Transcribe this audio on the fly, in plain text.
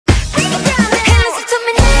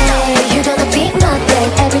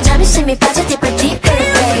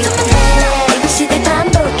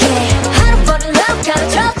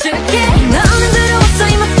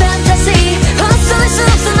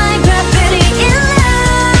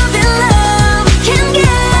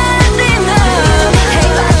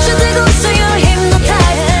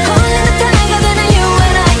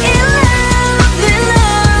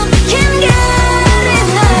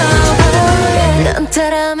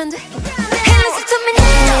따라하면 돼. Listen to me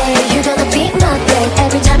now. You're gonna be my babe.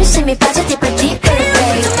 Every time you see me 빠져 deeper deeper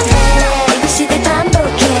babe. 이 시대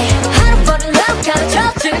반복해. 하루버린 love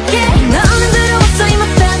가르쳐줄게. 너 없는 대로 없어 in my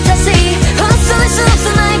fantasy. 헛소리 수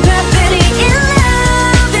없어 나의 gravity. In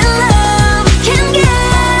love can't get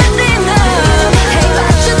enough. Hey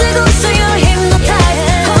맞춰들고 있어 you're hypnotized.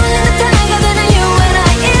 홀린 듯한 내가 되는 you and I.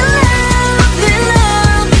 In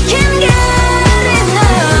love can't get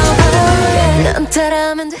enough. 넌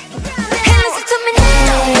따라하면 돼. Listen to me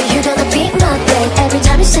now. You're gonna be my babe. Every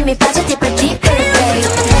time you see me 빠져